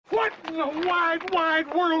in the wide,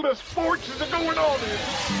 wide world of sports is going on here?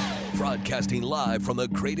 Broadcasting live from the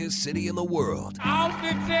greatest city in the world.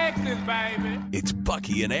 Austin, Texas, baby. It's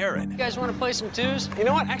Bucky and Erin. You guys want to play some twos? You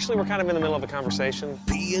know what? Actually, we're kind of in the middle of a conversation.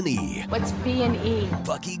 B&E. What's B&E?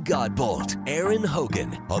 Bucky Godbolt, Erin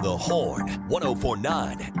Hogan on the Horn,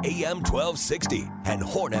 104.9 AM 1260 and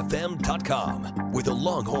hornfm.com, where the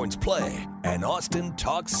Longhorns play and Austin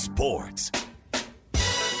talks sports.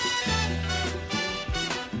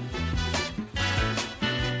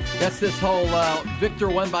 Guess this whole Victor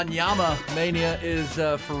Wembanyama mania is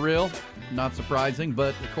for real. Not surprising,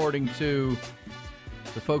 but according to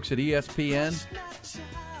the folks at ESPN,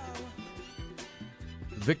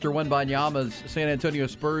 Victor Wembanyama's San Antonio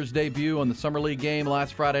Spurs debut on the Summer League game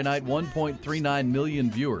last Friday night, 1.39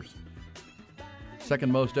 million viewers.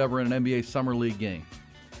 Second most ever in an NBA Summer League game.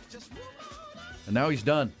 And now he's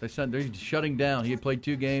done. They're shutting down. He had played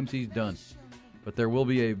 2 games. He's done. But there will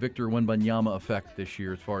be a Victor Wembanyama effect this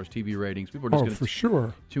year as far as TV ratings. People are just going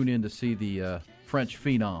to tune in to see the French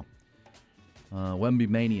phenom. Wemby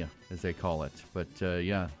mania, as they call it. But,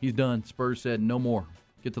 yeah, he's done. Spurs said no more.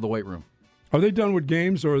 Get to the weight room. Are they done with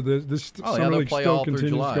games, or this Summer League still continues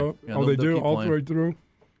to go? Yeah, they do all the way through?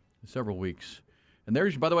 Several weeks. And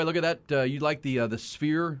there's, by the way, look at that. You like the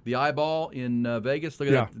sphere, the eyeball in Vegas? Look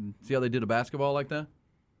at that. See how they did a basketball like that?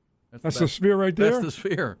 That's the sphere right there? That's the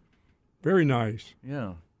sphere. Very nice.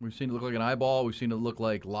 Yeah, we've seen it look like an eyeball. We've seen it look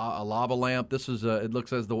like a lava lamp. This is it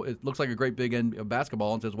looks like a great big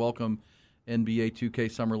basketball and says "Welcome NBA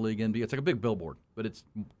 2K Summer League NBA." It's like a big billboard, but it's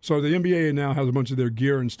so the NBA now has a bunch of their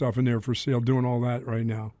gear and stuff in there for sale, doing all that right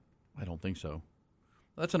now. I don't think so.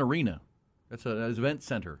 That's an arena. That's an event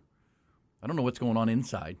center. I don't know what's going on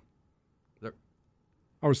inside.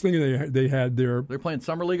 I was thinking they had their... They're playing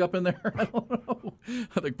Summer League up in there? I don't know.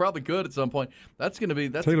 They probably could at some point. That's going to be...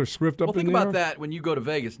 Taylor Swift up in there? Well, think about that when you go to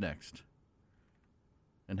Vegas next.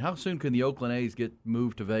 And how soon can the Oakland A's get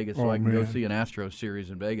moved to Vegas so I can go see an Astros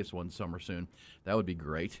series in Vegas one summer soon? That would be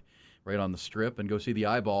great. Right on the Strip, and go see the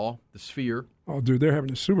eyeball, the sphere. Oh, dude, they're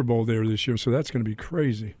having a Super Bowl there this year, so that's going to be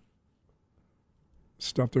crazy.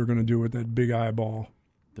 Stuff they're going to do with that big eyeball.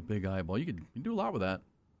 The big eyeball. You can do a lot with that.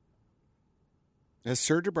 Has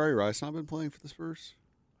Serge Rice not been playing for the Spurs?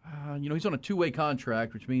 He's on a 2-way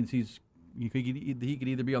contract, which means he could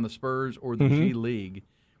either be on the Spurs or the G League.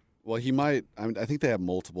 Well, he might. I think they have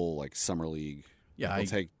multiple Summer League. Yeah, they'll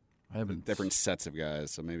take different sets of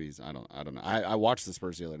guys. So maybe I don't know. I watched the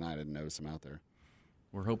Spurs the other night. I didn't notice him out there.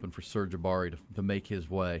 We're hoping for Serge Ibaka to make his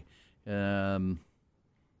way.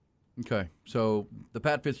 Okay, so the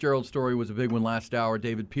Pat Fitzgerald story was a big one last hour.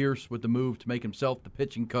 David Pierce with the move to make himself the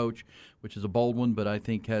pitching coach, which is a bold one, but I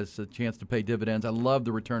think has a chance to pay dividends. I love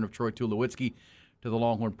the return of Troy Tulowitzki to the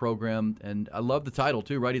Longhorn program, and I love the title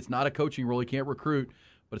too, right? It's not a coaching role. He can't recruit,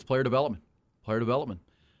 but it's player development.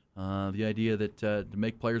 The idea that to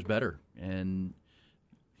make players better. And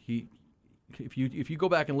if you go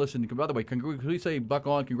back and listen, by the way, can we say, Buck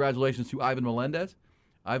on, congratulations to Ivan Melendez.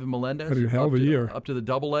 Ivan Melendez, had a hell of a year. Up to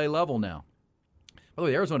the AA level now. By the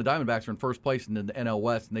way, the Arizona Diamondbacks are in first place in the NL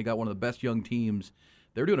West, and they got one of the best young teams.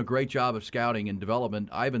 They're doing a great job of scouting and development.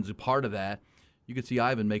 Ivan's a part of that. You could see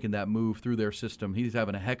Ivan making that move through their system. He's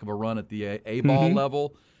having a heck of a run at the A-ball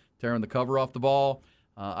level, tearing the cover off the ball.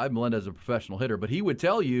 Ivan Melendez is a professional hitter, but he would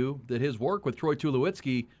tell you that his work with Troy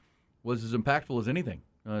Tulowitzki was as impactful as anything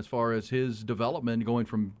as far as his development, going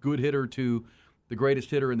from good hitter to the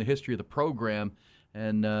greatest hitter in the history of the program.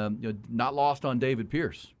 And not lost on David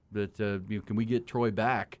Pierce. But can we get Troy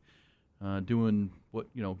back doing what,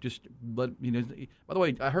 just let, by the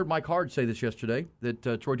way, I heard Mike Hard say this yesterday, that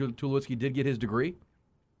Troy Tulowitzki did get his degree,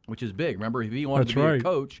 which is big. Remember, if he wanted to be a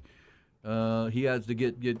coach, he has to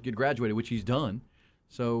get graduated, which he's done.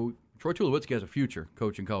 So Troy Tulowitzki has a future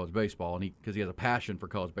coaching college baseball, and because he has a passion for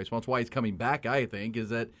college baseball. That's why he's coming back, I think, is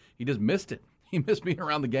that he just missed it. He missed being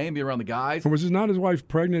around the game, being around the guys. Was not his wife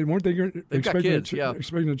pregnant? Weren't they expecting kids,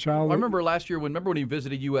 expecting a child? Well, I remember last year when he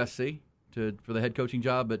visited USC for the head coaching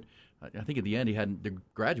job, but I think at the end he hadn't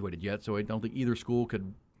graduated yet, so I don't think either school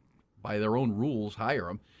could, by their own rules, hire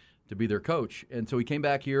him to be their coach. And so he came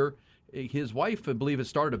back here. His wife, I believe, has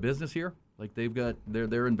started a business here. Like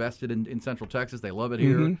they're invested in Central Texas. They love it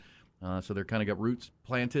here, so they're kind of got roots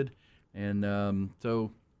planted, and so.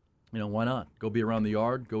 Why not? Go be around the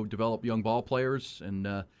yard, go develop young ball players. And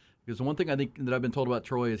because the one thing I think that I've been told about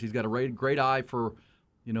Troy is he's got a great eye for,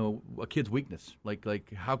 a kid's weakness.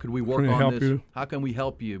 Like how could we work on this? How can we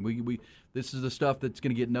help you? We this is the stuff that's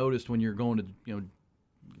going to get noticed when you're going to,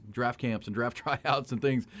 draft camps and draft tryouts and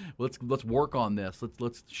things. Let's work on this.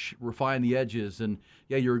 Let's refine the edges. And,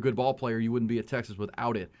 yeah, you're a good ball player. You wouldn't be at Texas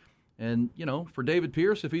without it. And, for David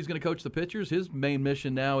Pierce, if he's going to coach the pitchers, his main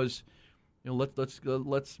mission now is, let's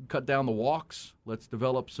cut down the walks. Let's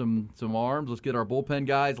develop some arms. Let's get our bullpen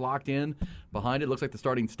guys locked in behind it. Looks like the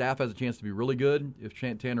starting staff has a chance to be really good if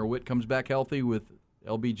Tanner Witt comes back healthy with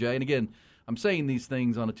LBJ. And again, I'm saying these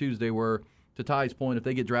things on a Tuesday where, to Ty's point, if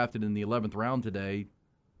they get drafted in the 11th round today,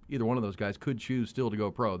 either one of those guys could choose still to go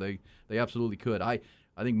pro. They absolutely could. I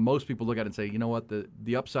think most people look at it and say, you know what,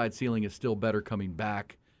 the upside ceiling is still better coming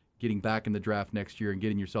back, getting back in the draft next year and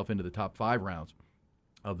getting yourself into the top 5 rounds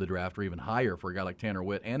of the draft, or even higher for a guy like Tanner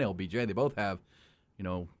Witt and LBJ. They both have,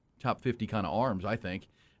 top 50 kind of arms, I think,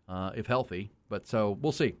 if healthy. But so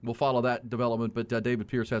we'll see. We'll follow that development. But David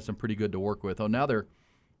Pierce has some pretty good to work with. Now they're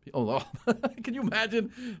can you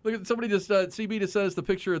imagine? Look at somebody just CB just says the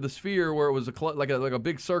picture of the sphere where it was like a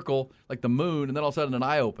big circle, like the moon, and then all of a sudden an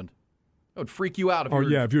eye opened. That would freak you out.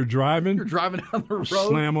 If you're driving. You're driving down the road.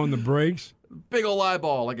 Slam on the brakes. Big old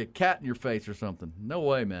eyeball, like a cat in your face or something. No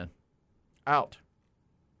way, man. Out.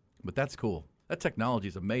 But that's cool. That technology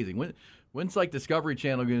is amazing. When's like Discovery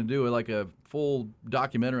Channel going to do like a full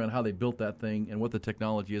documentary on how they built that thing and what the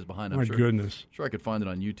technology is behind it? My goodness. Sure I could find it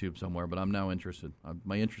on YouTube somewhere, but I'm now interested.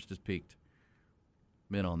 My interest is piqued.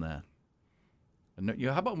 I'm in on that. And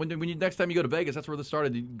how about when you next time you go to Vegas, that's where this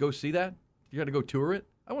started. Did you go see that? You got to go tour it?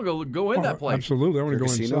 I want to go in that place. Absolutely. I want to go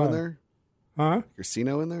inside. Casino in there? Huh?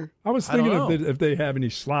 Casino in there? I was thinking if they have any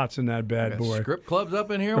slots in that bad boy. Strip clubs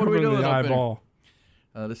up in here? What are we doing the up eyeball. In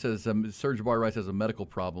here? This says Serge Bar Rice has a medical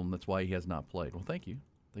problem. That's why he has not played. Well, thank you.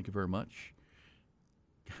 Thank you very much.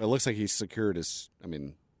 It looks like he's secured his,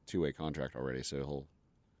 two-way contract already, so he'll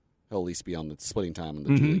at least be on the splitting time on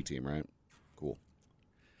the G-League team, right? Cool.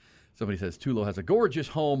 Somebody says Tulo has a gorgeous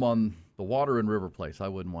home on the water in River Place. I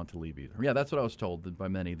wouldn't want to leave either. Yeah, that's what I was told by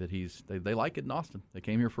many, that they like it in Austin. They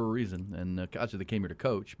came here for a reason, and actually they came here to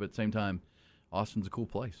coach, but at the same time, Austin's a cool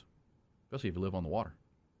place, especially if you live on the water.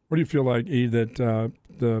 What do you feel like, E, that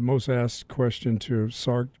the most asked question to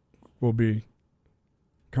Sark will be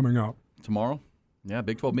coming up? Tomorrow? Yeah,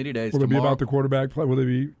 Big 12 Media Days Will tomorrow. it be about the quarterback play? Will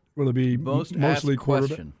it be mostly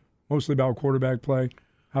question? Mostly about quarterback play?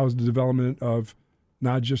 How's the development of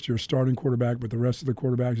not just your starting quarterback, but the rest of the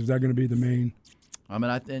quarterbacks? Is that going to be the main?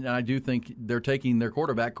 I do think they're taking their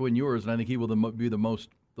quarterback, Quinn Ewers, and I think he will be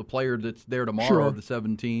the player that's there tomorrow of the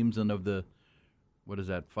 7 teams and of the,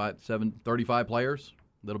 35 players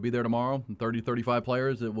that'll be there tomorrow, and 35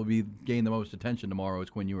 players that will gain the most attention tomorrow is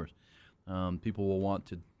Quinn Ewers. People will want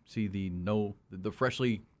to see the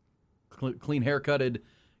freshly clean haircutted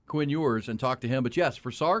Quinn Ewers and talk to him. But yes,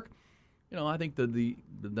 for Sark, I think the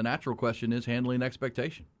natural question is handling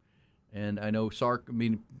expectation. And I know Sark,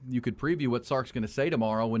 you could preview what Sark's going to say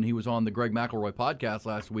tomorrow when he was on the Greg McElroy podcast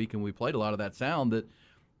last week, and we played a lot of that sound, that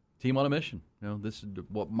team on a mission. This is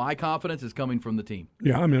what my confidence is coming from the team.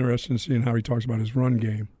 Yeah, I'm interested in seeing how he talks about his run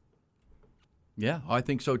game. Yeah, I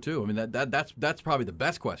think so too. That's probably the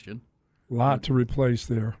best question. A lot to replace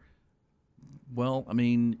there. Well,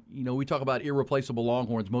 we talk about irreplaceable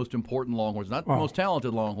Longhorns, most important Longhorns, not the most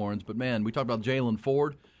talented Longhorns, but man, we talk about Jalen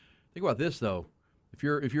Ford. Think about this though. If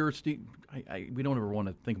you're Steve, we don't ever want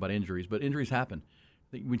to think about injuries, but injuries happen.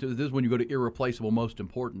 This is when you go to irreplaceable, most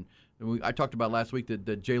important. I talked about last week that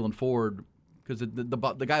Jalen Ford, because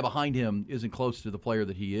the guy behind him isn't close to the player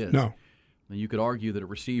that he is. No. And you could argue that at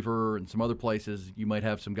receiver and some other places you might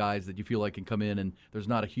have some guys that you feel like can come in and there's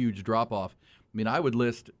not a huge drop-off. I would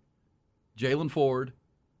list Jalen Ford.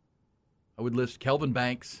 I would list Kelvin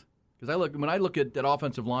Banks. Because when I look at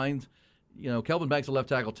offensive lines, Kelvin Banks, a left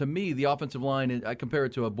tackle. To me, the offensive line, I compare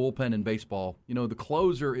it to a bullpen in baseball. The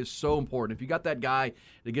closer is so important. If you got that guy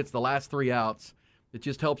that gets the last 3 outs, it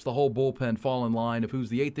just helps the whole bullpen fall in line of who's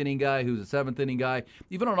the 8th inning guy, who's the 7th inning guy.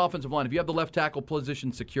 Even on offensive line, if you have the left tackle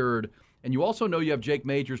position secured, and you also know you have Jake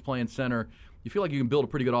Majors playing center, you feel like you can build a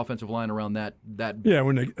pretty good offensive line around that. Yeah,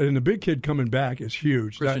 and the big kid coming back is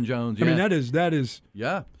huge. Christian Jones. Yeah. That is.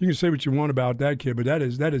 Yeah. You can say what you want about that kid, but that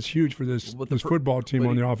is huge for this football team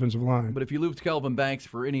on the offensive line. But if you lose Kelvin Banks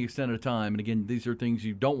for any extent of time, and again, these are things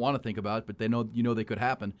you don't want to think about, but they know they could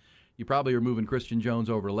happen. You probably are moving Christian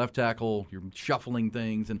Jones over to left tackle. You're shuffling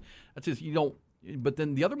things, and that's just you don't. But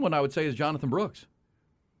then the other one I would say is Jonathan Brooks.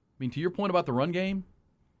 To your point about the run game.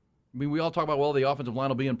 We all talk about, the offensive line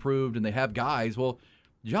will be improved and they have guys. Well,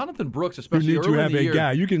 Jonathan Brooks, especially early in the year. You need to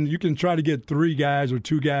have a guy. You can try to get 3 guys or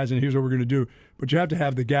 2 guys, and here's what we're going to do. But you have to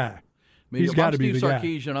have the guy. He's got to be the guy.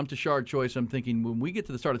 Steve Sarkisian, I'm Tashard Choice. I'm thinking when we get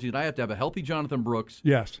to the start of the season, I have to have a healthy Jonathan Brooks.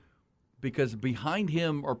 Yes. Because behind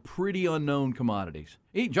him are pretty unknown commodities.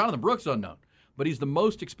 Jonathan Brooks is unknown, but he's the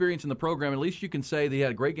most experienced in the program. At least you can say that he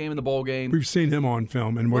had a great game in the bowl game. We've seen him on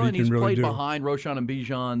film and what he can really do. He's played behind Roshan and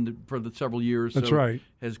Bijan for several years. That's right.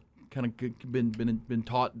 Has kind of been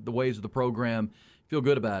taught the ways of the program. Feel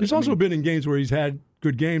good about it. He's also been in games where he's had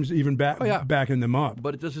good games, even backing them up.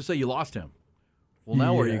 But it doesn't say you lost him. Well,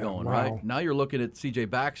 now where are you going, wow. right? Now you're looking at C.J.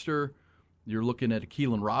 Baxter. You're looking at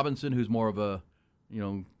Keelan Robinson, who's more of a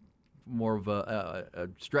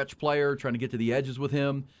stretch player, trying to get to the edges with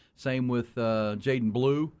him. Same with Jaden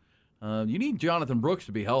Blue. You need Jonathan Brooks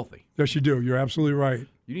to be healthy. Yes, you do. You're absolutely right.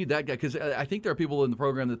 You need that guy because I think there are people in the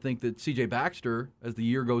program that think that C.J. Baxter, as the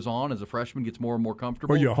year goes on, as a freshman, gets more and more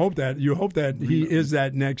comfortable. Well, you hope that he is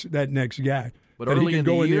that next guy. But that early he can in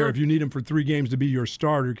the go in year, there if you need him for 3 games to be your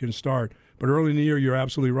starter, can start. But early in the year, you're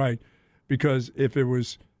absolutely right, because if it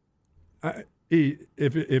was,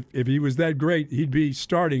 if he was that great, he'd be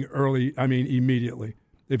starting early. I mean, immediately.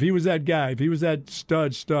 If he was that guy, if he was that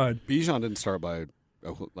stud. Bijan didn't start by.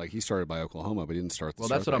 He started by Oklahoma, but he didn't start.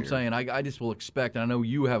 That's what I'm saying. I just will expect, and I know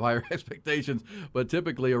you have higher expectations, but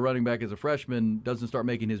typically a running back as a freshman doesn't start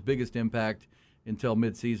making his biggest impact until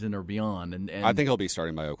midseason or beyond. And I think he'll be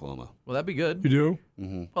starting by Oklahoma. Well, that'd be good. You do?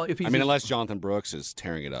 Mm-hmm. Well, if he's unless Jonathan Brooks is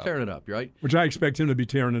tearing it up. Tearing it up, right? Which I expect him to be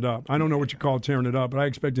tearing it up. I don't know what you call tearing it up, but I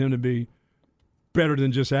expect him to be better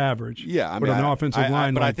than just average. Yeah, with an offensive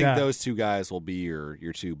line but like I think that. those 2 guys will be your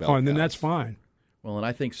 2 bell Oh, and then guys. that's fine. Well, and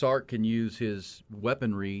I think Sark can use his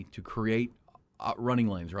weaponry to create running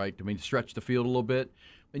lanes, right? I mean, stretch the field a little bit.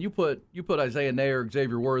 And you put Isaiah Nair,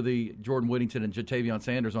 Xavier Worthy, Jordan Whittington, and Jatavion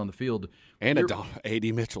Sanders on the field, and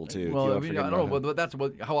A.D. Mitchell too. Well, I don't know, but that's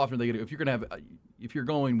how often are they going to? If you're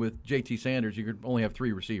going with J.T. Sanders, you could only have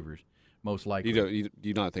 3 receivers, most likely. You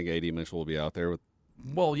do not think A.D. Mitchell will be out there with?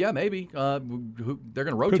 Well, yeah, maybe. They're going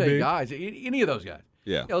to rotate guys. Any of those guys.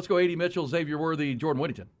 Yeah. Let's go A.D. Mitchell, Xavier Worthy, Jordan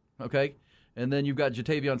Whittington. Okay, and then you've got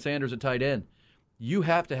Jatavion Sanders at tight end. You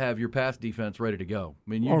have to have your pass defense ready to go. I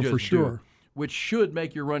mean, you just for sure. do, which should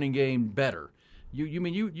make your running game better.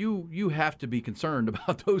 You have to be concerned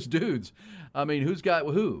about those dudes. I mean, who's got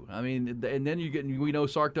who? I mean, and then we know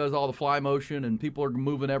Sark does all the fly motion and people are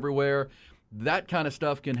moving everywhere. That kind of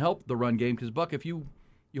stuff can help the run game because Buck, if you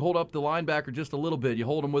hold up the linebacker just a little bit, you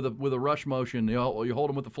hold him with a rush motion, you hold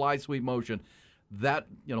him with a fly sweep motion. That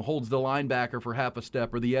holds the linebacker for half a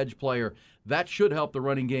step or the edge player. That should help the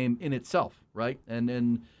running game in itself, right?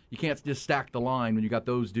 And you can't just stack the line when you got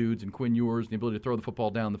those dudes and Quinn Ewers and the ability to throw the football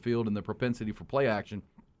down the field and the propensity for play action.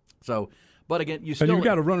 So, but again, you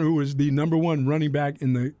got a runner who is the number 1 running back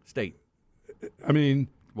in the state. I mean,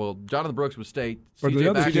 well, Jonathan Brooks was state.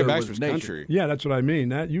 C.J. Baxter was nation. country. Yeah, that's what I mean.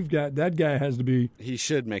 That guy has to be. He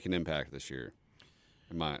should make an impact this year.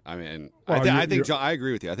 I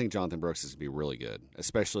agree with you. I think Jonathan Brooks is going to be really good,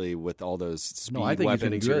 especially with all those speed I think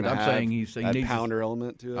weapons. he's going to be good. I'm saying he that needs pounder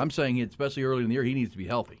element to it. I'm saying, especially early in the year, he needs to be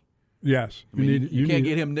healthy. Yes, you can't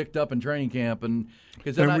get him nicked up in training camp, and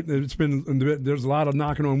because there's a lot of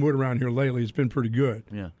knocking on wood around here lately. It's been pretty good.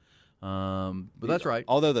 Yeah, but that's right.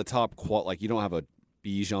 Although the top you don't have a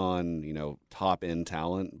Bijan, top end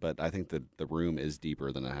talent, but I think that the room is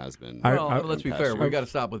deeper than it has been. Let's be fair. We've got to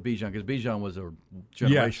stop with Bijan because Bijan was a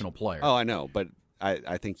generational player. Oh, I know, but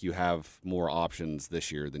I think you have more options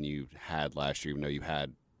this year than you had last year, even though you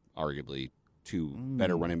had arguably 2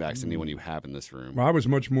 better running backs than anyone you have in this room. Well, I was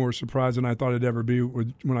much more surprised than I thought it'd ever be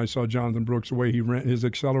when I saw Jonathan Brooks, the way he ran, his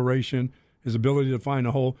acceleration, his ability to find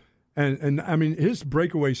a hole. And I mean, his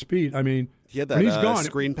breakaway speed, I mean, he had that when he's gone,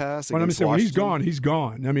 screen pass when against when he's Washington. he's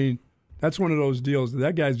gone. I mean, that's one of those deals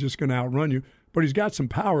that guy's just going to outrun you. But he's got some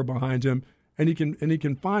power behind him, and he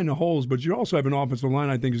can find the holes. But you also have an offensive line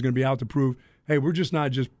I think is going to be out to prove, hey, we're just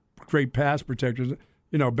not just great pass protectors.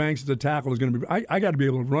 Banks as a tackle is going to be. I got to be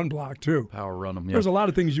able to run block too. Power run them. Yeah. There's a lot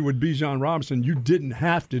of things you would Bijan Robinson you didn't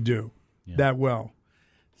have to do that well.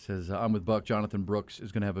 Says I'm with Buck. Jonathan Brooks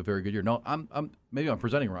is going to have a very good year. No, I'm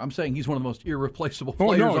presenting wrong. I'm saying he's one of the most irreplaceable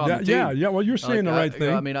players on the team. Yeah. Well, you're saying the right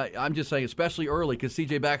thing. I mean, I'm just saying, especially early, because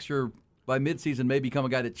C.J. Baxter by midseason may become a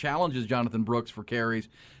guy that challenges Jonathan Brooks for carries.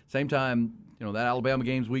 Same time, that Alabama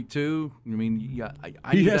game's week 2. I mean,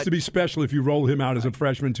 he has to be special if you roll him out as a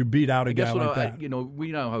freshman to beat out a guy like that.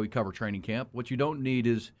 We know how we cover training camp. What you don't need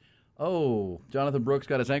is. Oh, Jonathan Brooks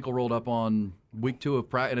got his ankle rolled up on week 2 of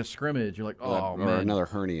practice in a scrimmage. You're like, or another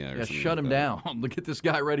hernia. Or shut him down. Get this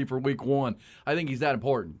guy ready for week 1. I think he's that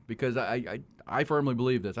important because I firmly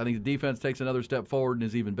believe this. I think the defense takes another step forward and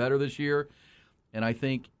is even better this year. And I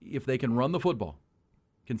think if they can run the football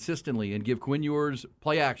consistently and give Quinn Ewers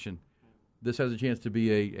play action, this has a chance to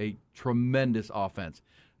be a tremendous offense.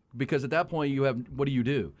 Because at that point, you have what do you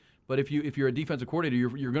do? But if you're a defensive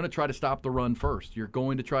coordinator, you're going to try to stop the run first. You're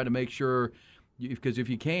going to try to make sure, because if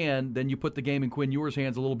you can, then you put the game in Quinn Ewers'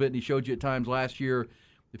 hands a little bit, and he showed you at times last year,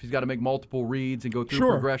 if he's got to make multiple reads and go through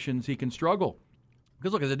progressions, he can struggle.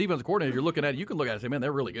 Because look, as a defensive coordinator, you're looking at it, you can look at it and say, man,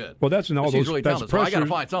 they're really good. Well, that's in all This those. team's really That's talented, so I pressure. got to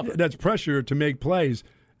find something. That's pressure to make plays,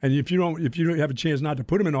 and if you don't have a chance not to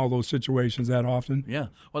put them in all those situations that often. Yeah,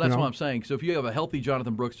 well, that's what I'm saying. So if you have a healthy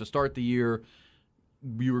Jonathan Brooks to start the year,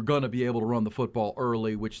 you were going to be able to run the football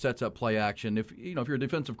early, which sets up play action. If you're a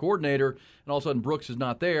defensive coordinator and all of a sudden Brooks is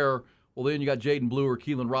not there, well, then you got Jaden Blue or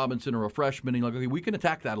Keelan Robinson or a freshman, and you're like, okay, we can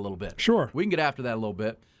attack that a little bit. Sure, we can get after that a little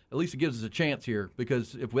bit. At least it gives us a chance here,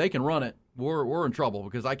 because if they can run it, we're in trouble,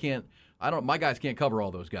 because my guys can't cover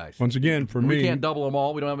all those guys. Once again, for me, we can't double them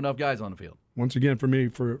all. We don't have enough guys on the field. Once again, for me,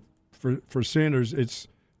 for Sanders, it's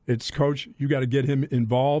coach. You got to get him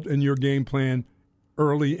involved in your game plan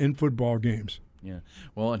early in football games. Yeah.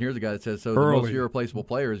 Well, and here's a guy that says, so early. the most irreplaceable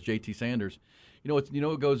player is JT Sanders.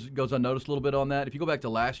 It goes unnoticed a little bit on that. If you go back to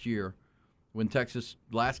last year, when Texas,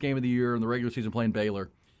 last game of the year in the regular season, playing Baylor,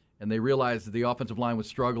 and they realized that the offensive line was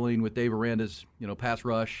struggling with Dave Aranda's pass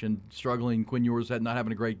rush and struggling. Quinn Ewers not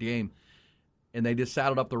having a great game. And they just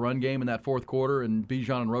saddled up the run game in that fourth quarter, and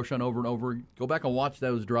Bijan and Roschon over and over. Go back and watch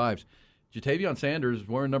those drives. Jatavion Sanders,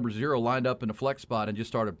 wearing number 0, lined up in a flex spot and just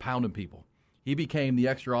started pounding people. He became the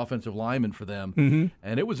extra offensive lineman for them,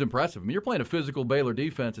 and it was impressive. I mean, you're playing a physical Baylor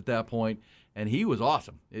defense at that point, and he was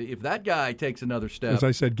awesome. If that guy takes another step. As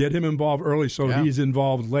I said, get him involved early so he's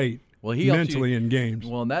involved late. Well, he mentally in games.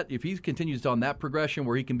 Well, and if he continues on that progression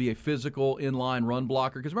where he can be a physical inline run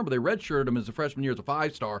blocker, because remember they redshirted him as a freshman year as a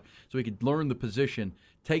 5-star, so he could learn the position,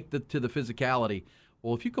 take to the physicality.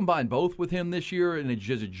 Well, if you combine both with him this year and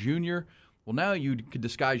as a junior, well, now you could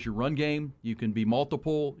disguise your run game. You can be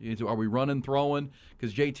multiple. Are we running, throwing?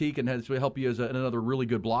 Because JT can help you as another really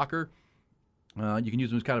good blocker. You can use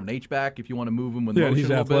him as kind of an H-back if you want to move him with motion. He's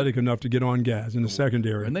athletic enough to get on gas in the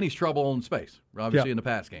secondary. And then he's trouble in space, obviously in the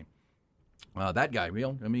pass game. That guy,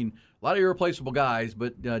 a lot of irreplaceable guys,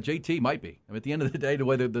 but JT might be. At the end of the day, the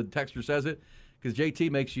way the texter says it, because JT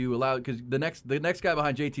makes you allow. Because the next guy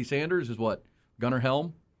behind JT Sanders is what, Gunnar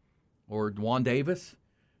Helm or Juan Davis.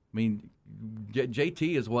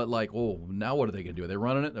 JT is what, like, now what are they going to do? Are they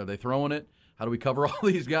running it? Are they throwing it? How do we cover all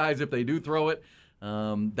these guys if they do throw it?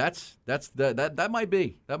 That might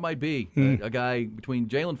be a guy between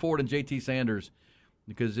Jalen Ford and JT Sanders,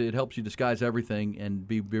 because it helps you disguise everything and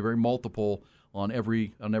be very multiple on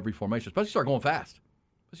every formation. Especially start going fast.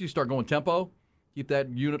 Especially start going tempo. Keep that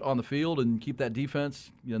unit on the field and keep that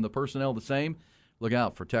defense and the personnel the same. Look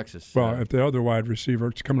out for Texas. Well, if the other wide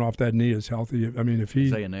receiver coming off that knee is healthy, if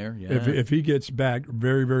he if he gets back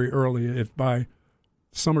very, very early, if by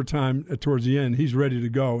summertime towards the end he's ready to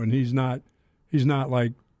go and he's not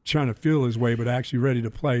like trying to feel his way, but actually ready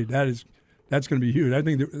to play, that's going to be huge. I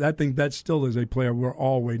think that still is a player we're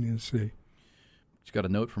all waiting to see. Just got a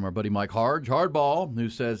note from our buddy Mike Hardball, who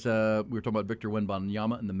says we were talking about Victor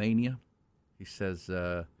Wembanyama and the mania. He says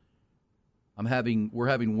we're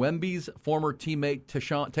having Wemby's former teammate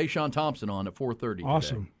Tayshaun Thompson on at 4:30.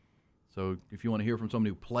 Awesome. Today. So if you want to hear from someone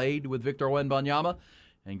who played with Victor Wembanyama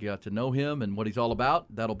and got to know him and what he's all about,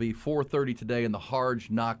 that'll be 4:30 today in the Hard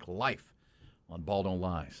Knock Life on Ball Don't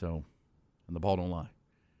Lie. So, and the Ball Don't Lie.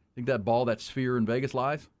 Think that sphere in Vegas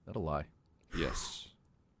lies? That'll lie. Yes.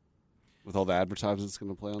 With all the advertisements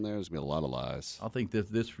going to play on there, there's going to be a lot of lies. I'll think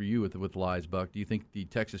this for you with lies, Buck. Do you think the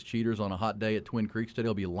Texas Cheaters on a hot day at Twin Creeks today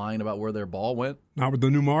will be lying about where their ball went? Not with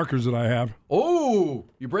the new markers that I have. Oh,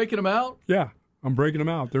 you breaking them out? Yeah, I'm breaking them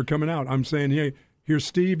out. They're coming out. I'm saying, hey, here's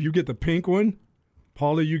Steve, you get the pink one.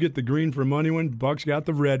 Paulie, you get the green for money one. Buck's got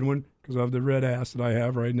the red one because of the red ass that I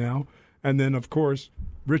have right now. And then, of course,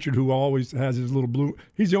 Richard, who always has his little blue.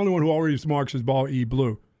 He's the only one who always marks his ball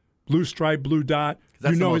blue. Blue stripe, blue dot.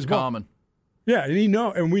 That's the most his common. Ball. Yeah,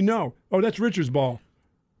 and we know. Oh, that's Richard's ball.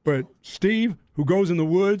 But Steve, who goes in the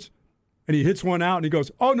woods, and he hits one out, and he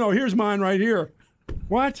goes, oh, no, here's mine right here.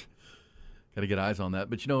 What? Got to get eyes on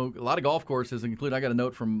that. But, a lot of golf courses, including, I got a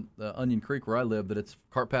note from Onion Creek where I live, that it's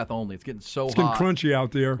cart path only. It's getting so hot. It's getting crunchy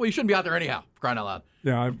out there. Well, you shouldn't be out there anyhow, for crying out loud.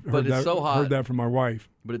 Yeah, I've heard that. So hot. Heard that from my wife.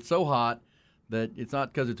 But it's so hot that it's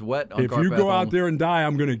not because it's wet on if cart you path go out only. there and die,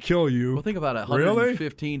 I'm going to kill you. Well, think about it.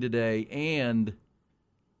 115 today, and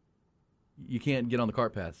you can't get on the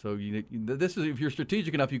cart path. So this is, if you're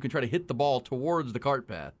strategic enough, you can try to hit the ball towards the cart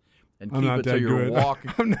path and keep it so you're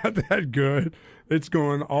walking. I'm not that good. It's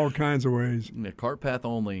going all kinds of ways. The cart path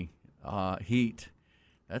only heat.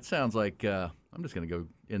 That sounds like I'm just going to go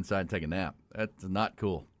inside and take a nap. That's not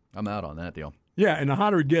cool. I'm out on that deal. Yeah, and the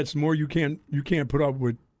hotter it gets, the more you can't put up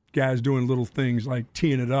with guys doing little things like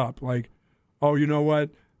teeing it up. Like, oh, you know what?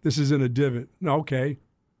 This is in a divot. No, okay.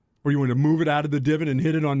 Or you want to move it out of the divot and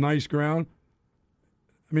hit it on nice ground.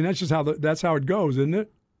 I mean, that's just that's how it goes, isn't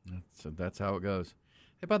it? That's how it goes.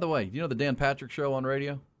 Hey, by the way, do you know the Dan Patrick Show on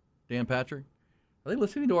radio? Dan Patrick? Are they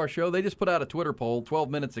listening to our show? They just put out a Twitter poll 12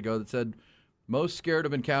 minutes ago that said most scared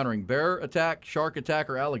of encountering bear attack, shark attack,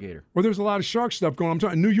 or alligator. Well, there's a lot of shark stuff going on. I'm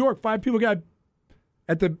talking New York. 5 people got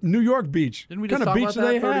at the New York beach. Didn't we What just kind talk of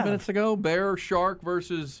about beach that 30 have? minutes ago? Bear, shark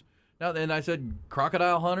versus. Now, and I said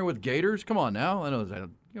crocodile hunter with gators. Come on now. I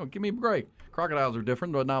know, give me a break. Crocodiles are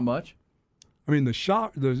different, but not much. I mean, the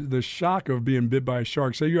shock of being bit by a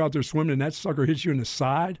shark. Say you're out there swimming and that sucker hits you in the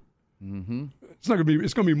side. Mm-hmm. It's not gonna be.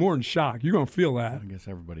 It's gonna be more than shock. You're gonna feel that. I guess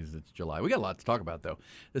it's July. We got a lot to talk about, though.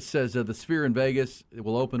 This says the Sphere in Vegas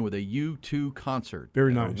will open with a U2 concert.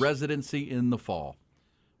 Very and nice. A residency in the fall.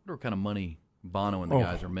 I wonder what kind of money Bono and the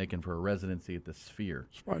guys are making for a residency at the Sphere.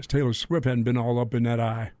 I'm surprised Taylor Swift hadn't been all up in that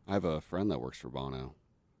eye. I have a friend that works for Bono,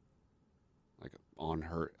 like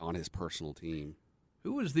on his personal team.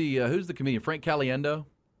 Who's the comedian? Frank Caliendo?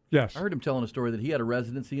 Yes. I heard him telling a story that he had a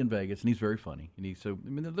residency in Vegas, and he's very funny. And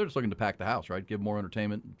they're just looking to pack the house, right? Give more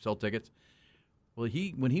entertainment, sell tickets. Well,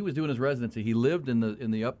 when he was doing his residency, he lived in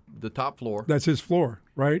the top floor. That's his floor,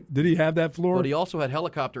 right? Did he have that floor? But he also had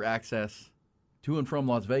helicopter access to and from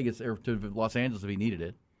Las Vegas or to Los Angeles if he needed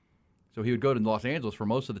it. So he would go to Los Angeles for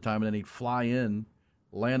most of the time, and then he'd fly in,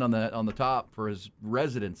 land on the top for his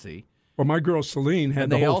residency. Well, my girl Celine had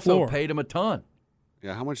and the they whole also floor. paid him a ton.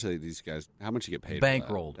 Yeah, how much do these guys? How much you get paid?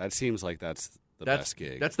 Bankrolled. For that seems like that's the best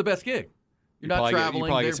gig. That's the best gig. You're not probably traveling. You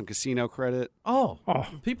probably get some casino credit. Oh,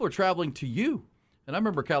 people are traveling to you. And I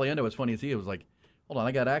remember Caliendo, as funny as he was, like, hold on,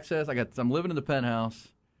 I got access. I'm living in the penthouse.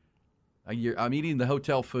 I'm eating the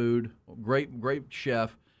hotel food. Great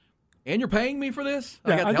chef. And you're paying me for this?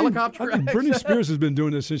 Yeah, I got the I helicopter think access? Britney Spears has been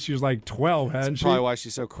doing this since she was like 12, hasn't she? Probably why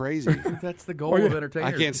she's so crazy. That's the goal of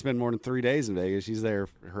entertainers. I can't spend more than 3 days in Vegas. She's there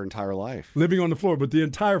her entire life. Living on the floor, but the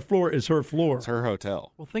entire floor is her floor. It's her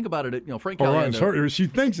hotel. Well, think about it. Frank All Caliendo. right, it's her, she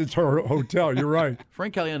thinks it's her hotel. You're right.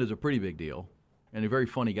 Frank Caliendo is a pretty big deal and a very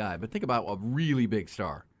funny guy. But think about a really big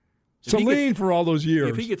star. Celine for all those years.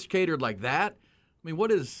 If he gets catered like that, I mean, what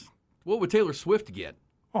would Taylor Swift get?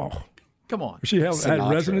 Oh. Come on. She had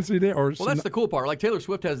residency there? Well, that's the cool part. Like, Taylor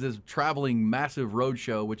Swift has this traveling massive road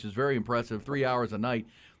show, which is very impressive, 3 hours a night.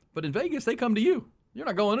 But in Vegas, they come to you. You're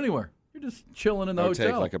not going anywhere. You're just chilling in the hotel. It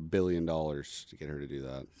would take like $1 billion to get her to do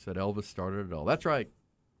that. Said Elvis started it all. That's right.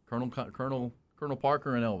 Colonel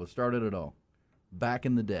Parker and Elvis started it all back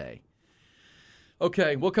in the day.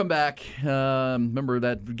 Okay, we'll come back. Remember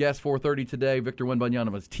that guest 4:30 today, Victor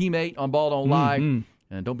Wembanyama's teammate on Ball Don't Lie.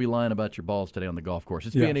 Mm-hmm. And don't be lying about your balls today on the golf course.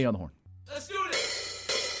 It's B&E on the Horn. Let's do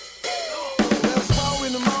this. It's 4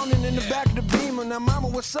 in the morning in the back of the Beamer. Now, mama,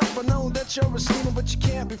 what's up? I know that you're a schemer, but you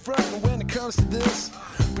can't be frontin' when it comes to this.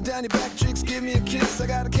 Put down your back tricks, give me a kiss. I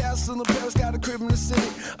got a castle in Paris, got a crib in the city.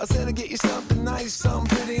 I said I'd get you something nice,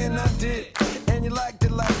 something pretty, and I did. And you liked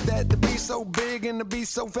it like that, to be so big and to be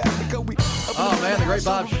so fat. Oh, man, the great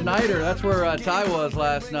Bob Schneider. That's where Ty was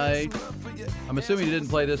last night. I'm assuming he didn't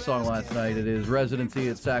play this song last night. It is Residency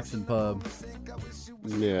at Saxon Pub.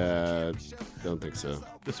 Yeah, don't think so.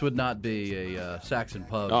 This would not be a Saxon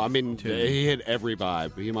Pub. No, I mean, tune. he hit every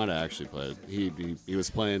vibe. He might have actually played. He was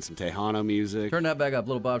playing some Tejano music. Turn that back up,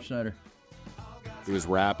 little Bob Schneider. He was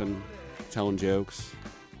rapping, telling jokes,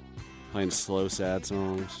 playing slow, sad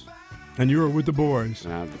songs. And you were with the boys.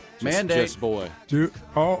 Mandate. Just boy. Dude,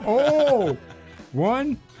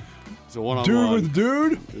 one? It's a one-on-one. Dude with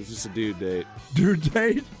dude? It was just a dude date. Dude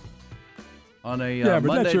date? On a but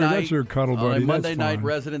Monday that's your cuddle buddy. On a Monday That's night fine.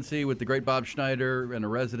 residency with the great Bob Schneider and a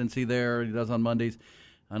residency there. He does on Mondays.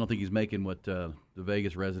 I don't think he's making what the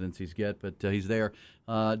Vegas residencies get, but he's there.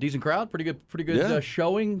 Decent crowd, pretty good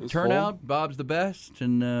showing, turnout. Full. Bob's the best,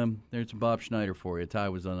 and there's some Bob Schneider for you. Ty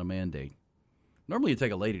was on a mandate. Normally you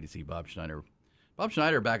take a lady to see Bob Schneider. Bob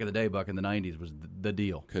Schneider back in the day, Buck in the 90s, was the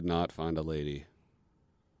deal. Could not find a lady.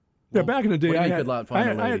 Yeah, back in the day,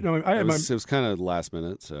 it was kind of last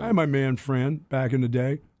minute. So I had my man friend back in the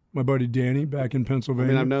day, my buddy Danny back in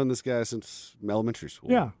Pennsylvania. I mean, I've known this guy since elementary school.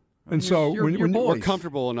 Yeah, and so when we're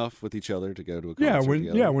comfortable enough with each other to go to a concert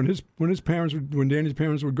together. when Danny's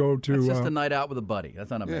parents would go to that's just a night out with a buddy.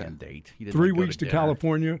 That's not a mandate. He didn't 3 go weeks to dinner.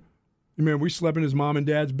 California. Man, we slept in his mom and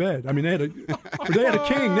dad's bed. I mean, they had a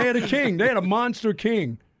king. They had a king. They had a monster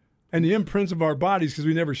king, and the imprints of our bodies, because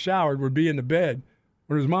we never showered, would be in the bed.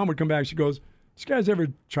 When his mom would come back, she goes, "Did you guys ever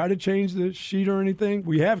try to change the sheet or anything?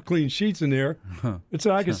 We have clean sheets in there." It's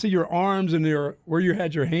so I could see your arms in there where you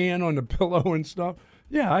had your hand on the pillow and stuff.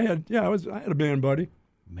 Yeah, I had a man buddy.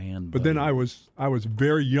 But then I was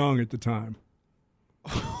very young at the time.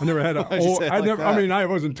 I never had I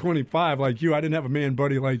wasn't 25 like you. I didn't have a man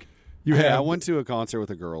buddy like you had. I went to a concert with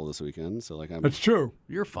a girl this weekend, so that's true.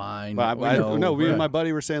 You're fine. But me and my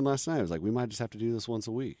buddy were saying last night, I was like, we might just have to do this once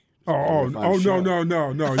a week. Oh, no.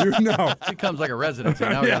 You know. It becomes like a residency.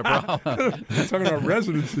 Now we got a problem. Talking about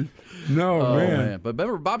residency. No, Oh, man. But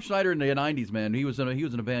remember Bob Schneider in the 90s, man. He was in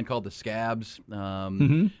a band called the Scabs.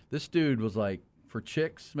 This dude was like, for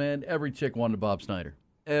chicks, man, every chick wanted Bob Schneider.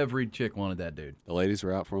 Every chick wanted that dude. The ladies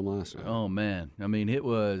were out for him last night. Oh, man. I mean, it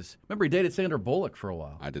was... Remember, he dated Sandra Bullock for a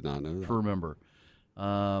while. I did not know that. Remember.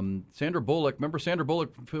 Sandra Bullock. Remember Sandra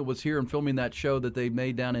Bullock was here and filming that show that they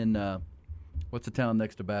made down in... what's the town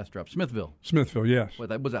next to Bastrop? Smithville. Smithville, yes.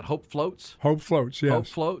 Was that Hope Floats? Hope Floats, yes. Hope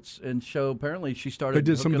Floats. And so apparently she started... They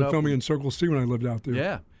did some of the hooking up filming with- in Circle C when I lived out there.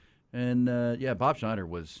 Yeah. And, Bob Schneider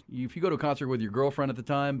was... If you go to a concert with your girlfriend at the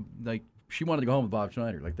time, like, she wanted to go home with Bob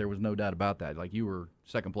Schneider. Like, there was no doubt about that. Like, you were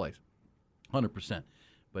second place. 100%.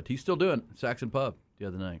 But he's still doing it. Saxon Pub the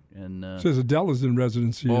other night. And Says Adela's in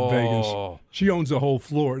residency in Vegas. She owns the whole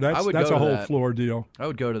floor. That's I would a go to whole that. floor deal. I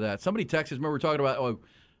would go to that. Somebody texted us. Remember we were talking about,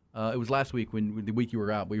 it was last week when the week you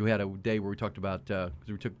were out. We had a day where we talked about, because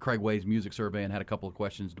we took Craig Way's music survey and had a couple of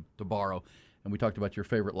questions to borrow. And we talked about your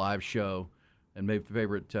favorite live show and maybe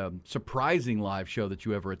favorite surprising live show that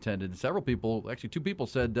you ever attended. And several people, actually 2 people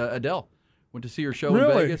said Adele. Went to see her show in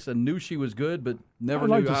Really? Vegas and knew she was good, but never I'd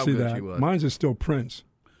like knew to how see good that. she was. Mine's is still Prince.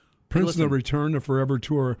 Prince listen. the Return to Forever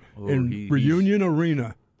Tour in he's- Reunion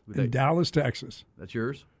Arena They- in Dallas, Texas. That's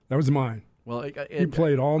yours? That was mine. Well, He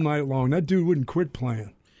played all night long. That dude wouldn't quit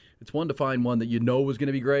playing. it's one to find one that you know was going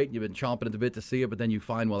to be great. You've been chomping at the bit to see it, but then you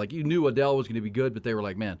find one. Like, you knew Adele was going to be good, but they were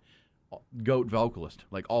like, man, GOAT vocalist,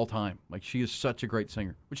 like all time. Like, she is such a great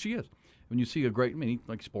singer, which she is. When you see a great,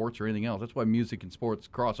 like sports or anything else, that's why music and sports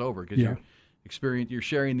cross over, because you're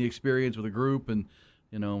sharing the experience with a group, and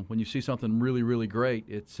you know, when you see something really, really great,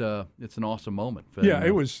 it's an awesome moment.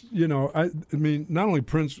 It was. I mean, not only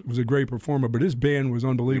Prince was a great performer, but his band was He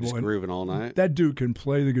unbelievable. was And grooving all night. that dude can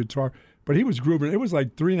play the guitar, but he was grooving. It was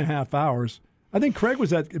like 3.5 hours. I think Craig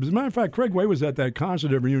was at. As a matter of fact, Craig Way was at that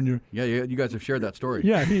concert at Reunion. Yeah, you guys have shared that story.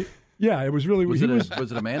 Yeah, it was really. Was he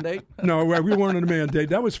it a mandate? No, we weren't on a mandate.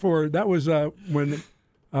 That was when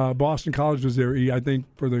Boston College was there. I think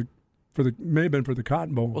for the may have been for the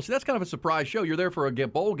Cotton Bowl. Well, see, that's kind of a surprise show. You're there for a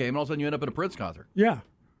bowl game, and all of a sudden you end up at a Prince concert. Yeah,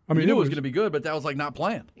 I mean, You knew it was going to be good, but that was like not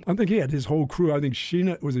planned. I think he had his whole crew. I think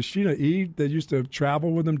Sheena E. that used to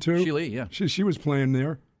travel with him too. Sheila E., yeah. She was playing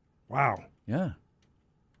there. Wow, Yeah.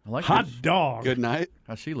 I like hot her. dog. Good night.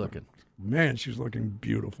 How's she looking? Man, she was looking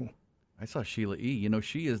beautiful. I saw Sheila E. You know,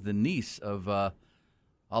 she is the niece of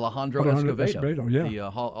Alejandro Alejandro Escovedo, Escovedo, yeah.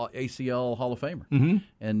 the ACL Hall of Famer. Mm-hmm.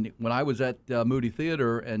 And when I was at Moody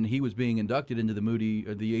Theater and he was being inducted into the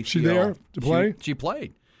ACL, She there to play? She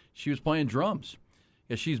played. She was playing drums.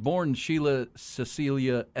 Yeah, she's born Sheila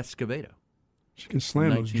Cecilia Escovedo. She can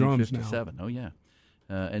slam those drums now. 1957. Oh yeah,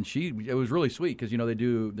 and it was really sweet because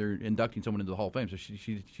they're inducting someone into the Hall of Fame. So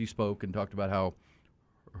she spoke and talked about how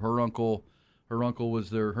her uncle was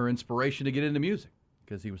her inspiration to get into music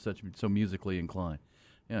because he was so musically inclined.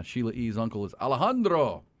 Yeah, Sheila E.'s uncle is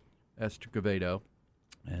Alejandro Escovedo,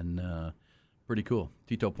 and pretty cool.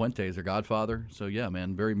 Tito Puente is her godfather. So yeah,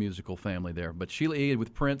 man, very musical family there. But Sheila E.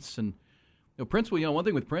 with Prince and. Prince. Well, one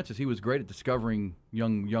thing with Prince is he was great at discovering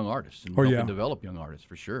young artists and helping develop young artists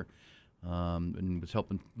for sure, and was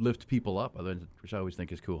helping lift people up, which I always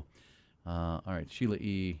think is cool. All right, Sheila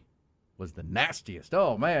E. was the nastiest.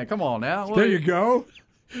 Oh man, come on now. There you go.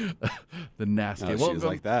 The nastiest. Oh, she was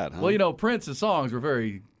like that, huh? Well, Prince's songs were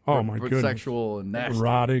very sexual and nasty,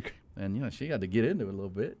 erotic, and she had to get into it a little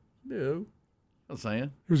bit. I'm saying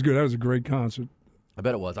it was good. That was a great concert. I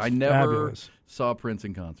bet it was. I never Fabulous. saw Prince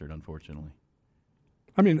in concert, unfortunately.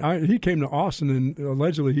 I mean, he came to Austin, and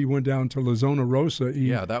allegedly he went down to La Zona Rosa.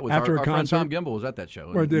 That was after our a concert. friend Tom Gimbel was at that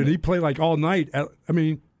show. Right there. He played like all night. I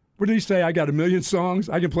mean, what did he say? I got 1 million songs.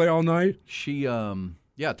 I can play all night. Tom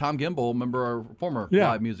Gimbel, remember our former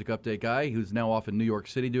live music update guy, who's now off in New York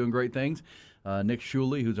City doing great things. Nick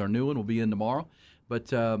Shuley, who's our new one, will be in tomorrow.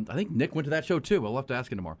 But I think Nick went to that show too. We'll have to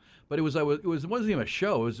ask him tomorrow. But it wasn't even a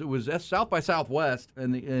show. It was South by Southwest,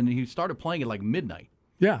 and he started playing at like midnight.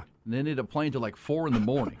 Yeah. And then ended up playing till like 4 in the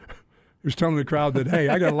morning. He was telling the crowd that, hey,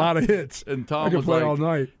 I got a lot of hits. And Tom I can was play like, all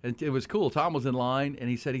night. And it was cool. Tom was in line, and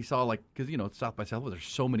he said he saw because South by Southwest, there's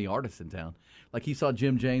so many artists in town. Like he saw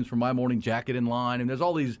Jim James from My Morning Jacket in line, and there's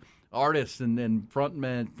all these artists and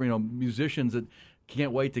frontmen, musicians that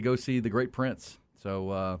can't wait to go see the great Prince.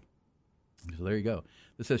 So there you go.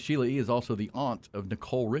 This says Sheila E. is also the aunt of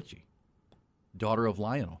Nicole Richie, daughter of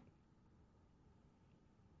Lionel.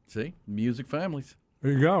 See? Music families.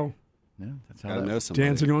 There you go. Yeah, that's how Gotta that know somebody.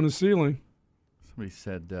 Dancing on the ceiling. Somebody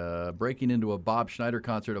said, breaking into a Bob Schneider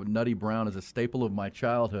concert of Nutty Brown is a staple of my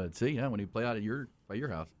childhood. See, when he played out at by your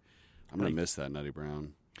house. I'm going to miss that Nutty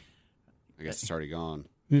Brown. I guess it's already gone.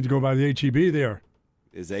 You need to go by the HEB there.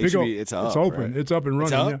 Is Big o- HB? It's up. It's open. Right? It's up and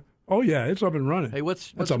running. up? Yeah. Oh yeah, it's up and running. Hey,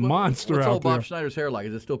 what's a monster what's out old Bob there. Schneider's hair like?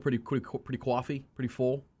 Is it still pretty coiffy, pretty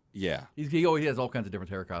full? Yeah. He always has all kinds of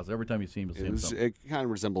different haircuts. Every time you see him, you'll see him something. It kind of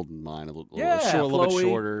resembled mine a little, Yeah, a little bit flowy.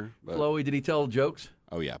 shorter. But, Chloe, did he tell jokes?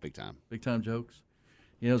 oh yeah, big time. Big time jokes.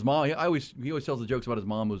 You know, his mom. He always tells the jokes about his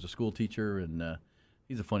mom, who was a school teacher, and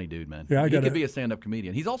he's a funny dude, man. Yeah, he could be a stand-up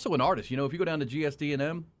comedian. He's also an artist. You know, if you go down to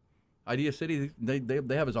GSD&M, Idea City,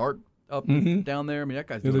 they have his art up down there. I mean, that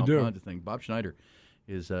guy's doing all kinds of things. Bob Schneider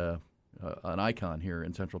is an icon here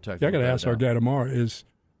in Central Texas. Yeah, I got to ask our guy tomorrow: is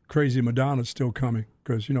Crazy Madonna still coming?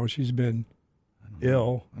 Because she's been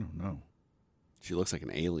ill. I don't know. She looks like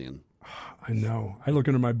an alien. I know. I look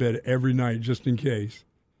under my bed every night just in case.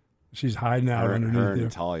 She's hiding out underneath her and there.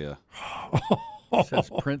 Natalia. It says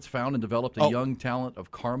Prince found and developed a young talent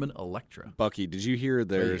of Carmen Electra. Bucky, did you hear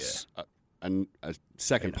there's a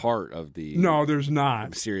second part of the No, there's not.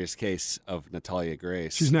 mysterious case of Natalia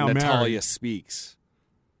Grace? She's now Natalia married. speaks.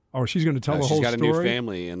 Oh, she's going to tell the whole she's got story? a new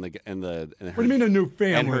family, and What do you mean a new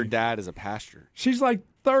family? And her dad is a pastor. She's like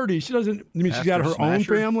 30. She doesn't. You mean she's got her Pastor own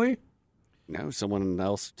Smasher? family? No, someone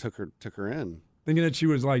else took her in. Thinking that she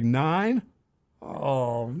was like 9?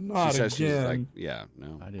 Oh, not She says she's again. like, yeah,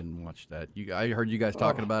 no. I didn't watch that. I heard you guys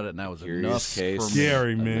talking about it, and that was enough Curious case for me.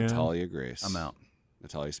 Scary, of man. Natalia Grace. I'm out.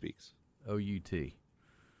 Natalia speaks. O-U-T.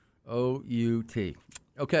 O-U-T.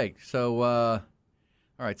 Okay, so, all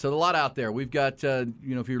right, so a lot out there. We've got,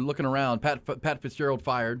 if you're looking around, Pat Fitzgerald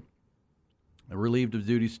fired, relieved of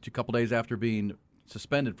duties a couple days after being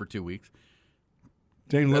suspended for 2 weeks.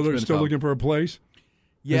 Dame That's been Lillard's still tough. looking for a place?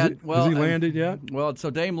 Yeah, Has he landed yet? Well,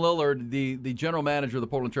 so Dame Lillard, the general manager of the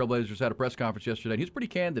Portland Trail Blazers, had a press conference yesterday. He's pretty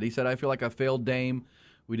candid. He said, I feel like I failed Dame.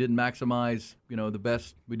 We didn't maximize, the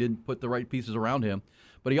best. We didn't put the right pieces around him.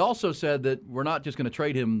 But he also said that we're not just going to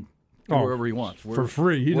trade him to wherever he wants. For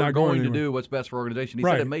free. He's we're not going to anywhere. do what's best for our organization. He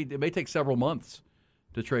Right. said it may take several months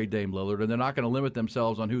to trade Dame Lillard, and they're not going to limit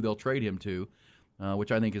themselves on who they'll trade him to,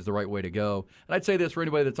 which I think is the right way to go. And I'd say this for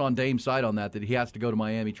anybody that's on Dame's side on that he has to go to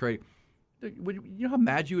Miami trade. You know how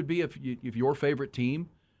mad you would be if your favorite team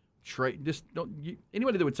trade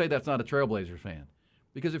anybody that would say that's not a Trailblazers fan,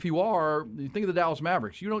 because if you are, you think of the Dallas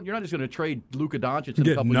Mavericks. You're not just going to trade Luka Doncic in a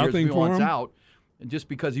Get couple years if nothing he for wants him? out, and just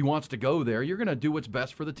because he wants to go there, you're going to do what's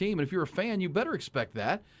best for the team. And if you're a fan, you better expect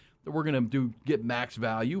that we're going to get max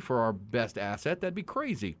value for our best asset. That'd be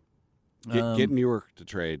crazy. Get New York to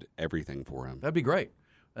trade everything for him. That'd be great.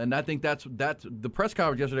 And I think that's the press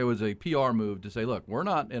conference yesterday was a PR move to say, look, we're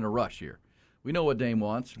not in a rush here. We know what Dame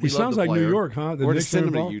wants. He sounds like New York, huh? The Or to Knicks send are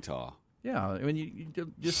him to involved? Utah. Yeah, I mean, you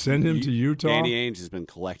just Send him to Utah? Danny Ainge has been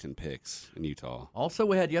collecting picks in Utah. Also,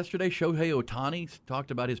 we had yesterday, Shohei Ohtani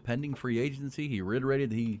talked about his pending free agency. He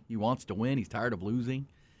reiterated he wants to win. He's tired of losing.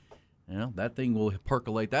 That thing will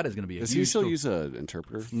percolate. That is going to be a Does huge he still story. use an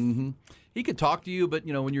interpreter? Mm-hmm. He could talk to you, but,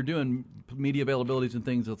 when you're doing media availabilities and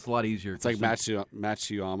things, it's a lot easier. It's like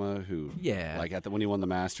Matsuyama, who, when he won the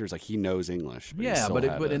Masters, he knows English. But he Yeah, still but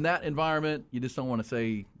had in that environment, you just don't want to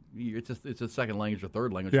say it's a second language or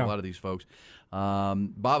third language Yeah. for a lot of these folks.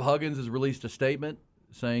 Bob Huggins has released a statement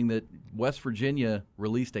saying that West Virginia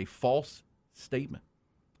released a false statement.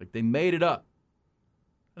 Like they made it up.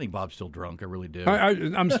 I think Bob's still drunk. I really do.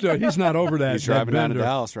 I'm still. He's not over that. He's that driving down to bender.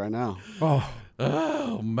 Dallas right now.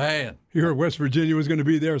 Oh man! He heard West Virginia was going to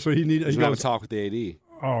be there, so he needed. He's He going to have goes, a talk with the AD.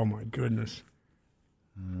 oh my goodness!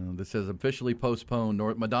 This says officially postponed.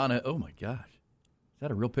 Madonna. Oh my gosh, is that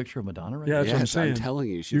a real picture of Madonna right Yeah, now? that's what I'm Yes, saying. I'm telling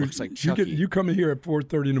you, she looks like Chucky. You come in here at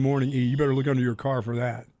 4:30 in the morning. E. You better look under your car for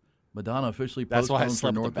that. Madonna officially That's why I postponed for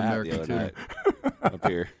slept the North bat the America other too. night up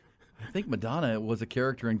here. I think Madonna was a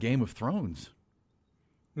character in Game of Thrones.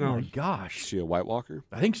 Oh No, my gosh, Is she a White Walker?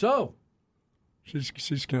 I think so.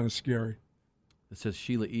 she's kind of scary. It says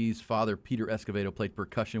Sheila E.'s father, Peter Escovedo, played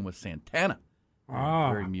percussion with Santana.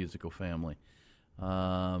 Ah, Very musical family.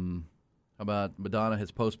 How about Madonna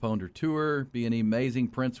has postponed her tour? Being amazing.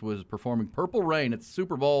 Prince was performing Purple Rain at the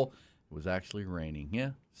Super Bowl. It was actually raining.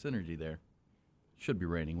 Yeah, synergy there. Should be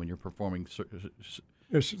raining when you're performing.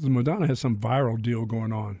 Madonna has some viral deal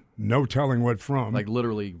going on. No telling what from. Like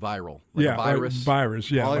literally viral. Like yeah, a virus.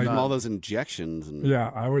 virus. Yeah, Probably like- from all those injections and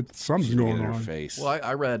yeah. Something's shooting going in her on. face. Well,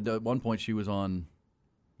 I read at one point she was on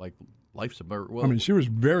like life support. Well, I mean, she was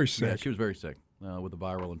very yeah, sick. she was very sick with a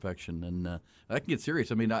viral infection, and that can get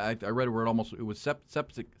serious. I mean, I read where it was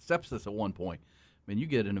sepsis at one point. I mean, you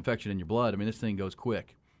get an infection in your blood. I mean, this thing goes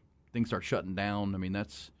quick. Things start shutting down. I mean,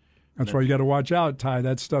 that's why you got to watch out, Ty.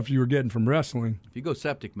 That stuff you were getting from wrestling. if you go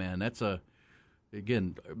septic, man. That's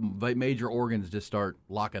major organs just start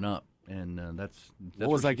locking up, and that's what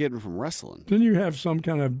was I getting from wrestling? Didn't you have some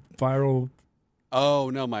kind of viral Oh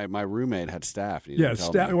no, my roommate had staph. He didn't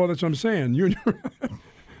tell me. Well, that's what I'm saying. You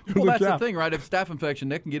Well, that's the thing, right? If staph infection,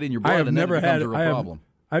 that can get in your blood, and never then it becomes a real problem.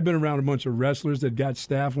 I've been around a bunch of wrestlers that got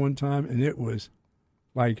staph one time, and it was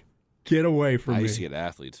like, get away from me. I used to get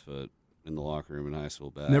athlete's foot in the locker room in high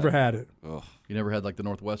school. Bad. Never had it. Ugh. You never had like the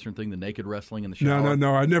Northwestern thing, the naked wrestling in the shower?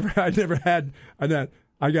 No. I never had that.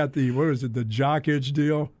 I got the, what is it, the jock itch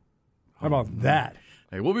deal. How about that?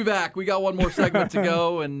 Hey, we'll be back. We got one more segment to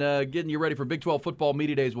go, and getting you ready for Big 12 football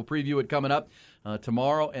media days. We'll preview it coming up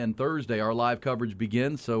tomorrow and Thursday. Our live coverage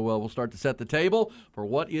begins, so we'll start to set the table for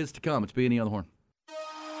what is to come. It's B&E on the Horn.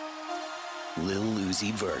 Lil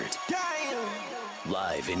Uzi Vert.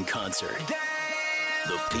 Live in concert.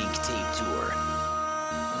 The Pink Tape Tour.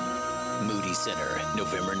 Moody Center,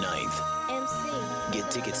 November 9th. MC.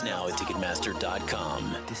 Get tickets now at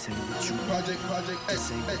Ticketmaster.com.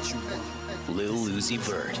 Lil Uzi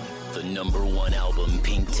Vert, the #1 album,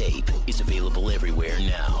 Pink Tape, is available everywhere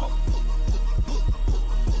now.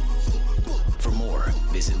 For more,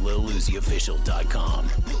 visit liluziofficial.com.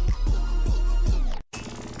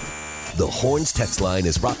 The Horns text line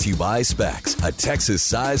is brought to you by Specs, a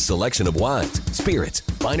Texas-sized selection of wines, spirits,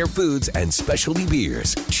 finer foods, and specialty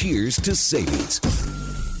beers. Cheers to savings.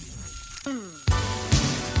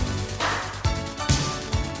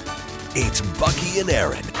 It's Bucky and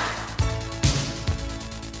Erin.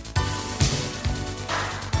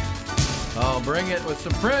 I'll bring it with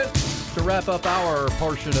some Prince to wrap up our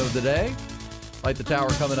portion of the day. Light the Tower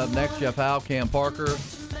coming up next. Jeff Howe, Cam Parker.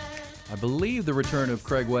 I believe the return of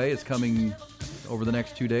Craig Way is coming over the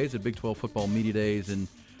next 2 days at Big 12 football media days. And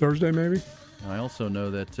Thursday, maybe? I also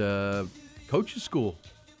know that Coach's School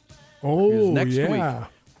is next week.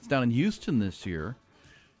 It's down in Houston this year.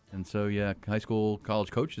 And so, yeah, high school,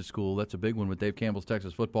 college coaches school, that's a big one with Dave Campbell's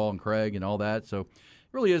Texas football and Craig and all that. So it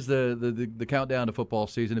really is the countdown to football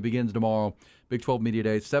season. It begins tomorrow, Big 12 Media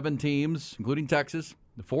Days. 7 teams, including Texas.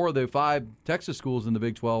 4 of the 5 Texas schools in the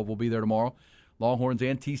Big 12 will be there tomorrow. Longhorns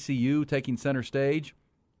and TCU taking center stage.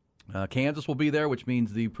 Kansas will be there, which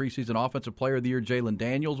means the preseason Offensive Player of the Year, Jalen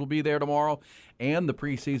Daniels, will be there tomorrow, and the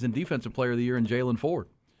preseason Defensive Player of the Year in Jalen Ford.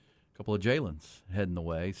 A couple of Jalens heading the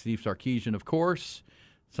way. Steve Sarkisian, of course.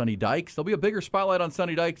 Sonny Dykes. There'll be a bigger spotlight on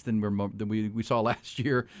Sonny Dykes than we saw last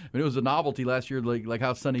year. I mean, it was a novelty last year, like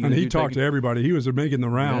how Sonny. And he talked to everybody. He was making the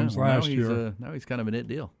rounds last year. Now he's kind of an it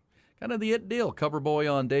deal. Kind of the it deal. Cover boy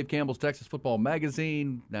on Dave Campbell's Texas Football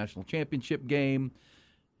Magazine, national championship game,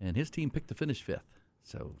 and his team picked to finish 5th.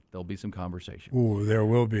 So there'll be some conversation. Ooh, there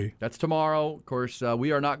will be. That's tomorrow. Of course,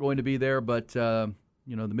 we are not going to be there, but the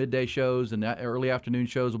midday shows and early afternoon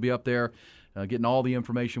shows will be up there. Getting all the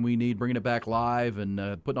information we need, bringing it back live,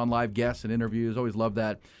 and putting on live guests and interviews. Always love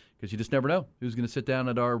that because you just never know who's going to sit down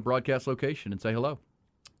at our broadcast location and say hello.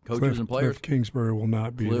 Coaches and players. Cliff Kingsbury will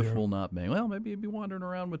not be there. Cliff will not be. Well, maybe he'd be wandering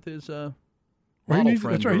around with his that's friend.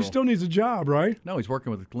 right. He still needs a job, right? No, he's working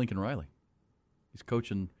with Lincoln Riley. He's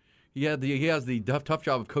coaching. He has the tough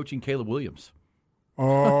job of coaching Caleb Williams.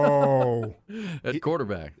 Oh. At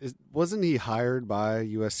quarterback. Wasn't he hired by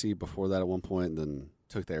USC before that at one point and then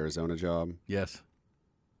took the Arizona job? Yes.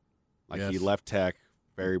 He left Tech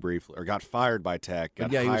very briefly, or got fired by Tech. He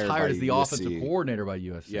was hired as the USC. Offensive coordinator by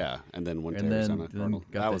USC. Yeah, and then went to Arizona.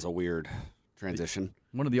 That was a weird transition.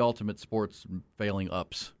 One of the ultimate sports failing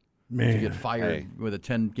ups. Man. To get fired with a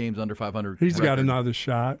 10 games under 500. He's got another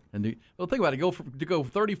shot. And think about it. To go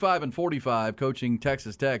 35-45 coaching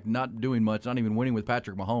Texas Tech, not doing much, not even winning with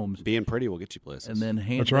Patrick Mahomes. Being pretty will get you places. And then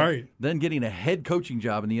That's right. Then getting a head coaching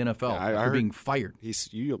job in the NFL after being fired.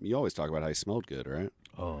 You always talk about how he smelled good, right?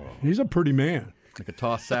 Oh, he's a pretty man. Like a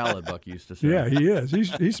tossed salad, Buck used to say. Yeah, he is.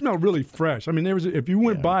 He smelled really fresh. I mean, if you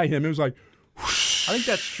went by him, it was like. Whoosh. I think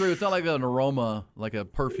that's true. It's not like an aroma, like a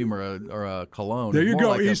perfume or a cologne. There you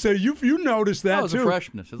go. He said you noticed that it was too. A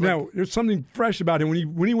freshness. There's something fresh about him.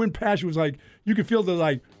 When he went past, it was like you could feel the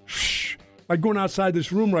like going outside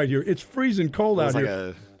this room right here. It's freezing cold out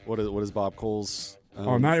here. What is Bob Cole's? It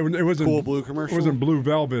wasn't Cool Blue commercial. It wasn't Blue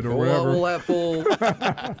Velvet or whatever. We'll have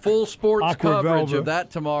full sports Aqua coverage Velvet. of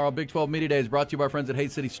that tomorrow. Big 12 Media Days brought to you by our friends at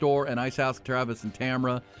Hayes City Store and Ice House, Travis and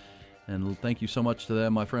Tamra. And thank you so much to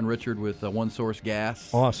them. My friend Richard with One Source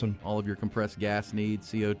Gas. Awesome. All of your compressed gas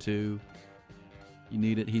needs, CO2. You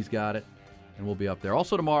need it, he's got it. And we'll be up there.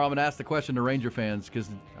 Also tomorrow, I'm going to ask the question to Ranger fans because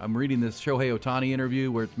I'm reading this Shohei Ohtani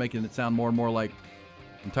interview where it's making it sound more and more like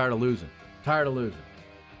I'm tired of losing.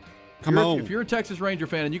 Come on. If you're a Texas Ranger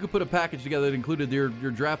fan and you could put a package together that included your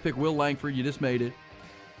draft pick, Will Langford, you just made it,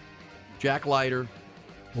 Jack Leiter,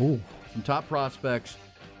 some top prospects,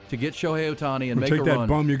 to get Shohei Ohtani and make a run. Take that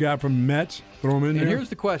bum you got from Mets, throw him in there. And here's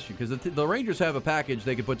the question, because the Rangers have a package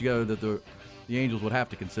they could put together that the the Angels would have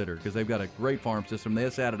to consider because they've got a great farm system. They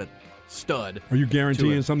just added a stud. Are you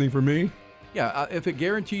guaranteeing something for me? Yeah, if it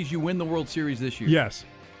guarantees you win the World Series this year. Yes.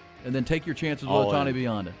 And then take your chances with All Ohtani in.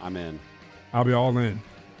 beyond it. I'm in. I'll be all in.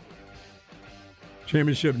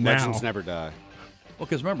 Championship now. Legends never die. Well,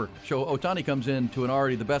 because remember, Ohtani comes in to an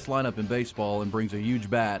already the best lineup in baseball and brings a huge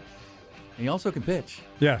bat. And he also can pitch.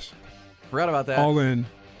 Yes. Forgot about that. All in.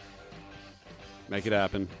 Make it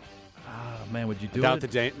happen. Man, would you do Doubt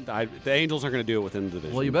it? the Angels aren't going to do it within the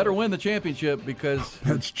division. Well, you better win the championship because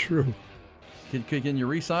That's true. can you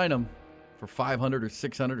re-sign him for $500 or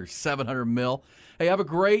 $600 or $700 mil? Hey, have a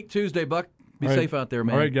great Tuesday, Buck. Be All right. safe out there,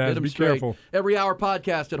 man. All right, guys, Hit 'em be straight. careful. Every hour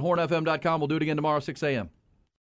podcast at hornfm.com. We'll do it again tomorrow, 6 a.m.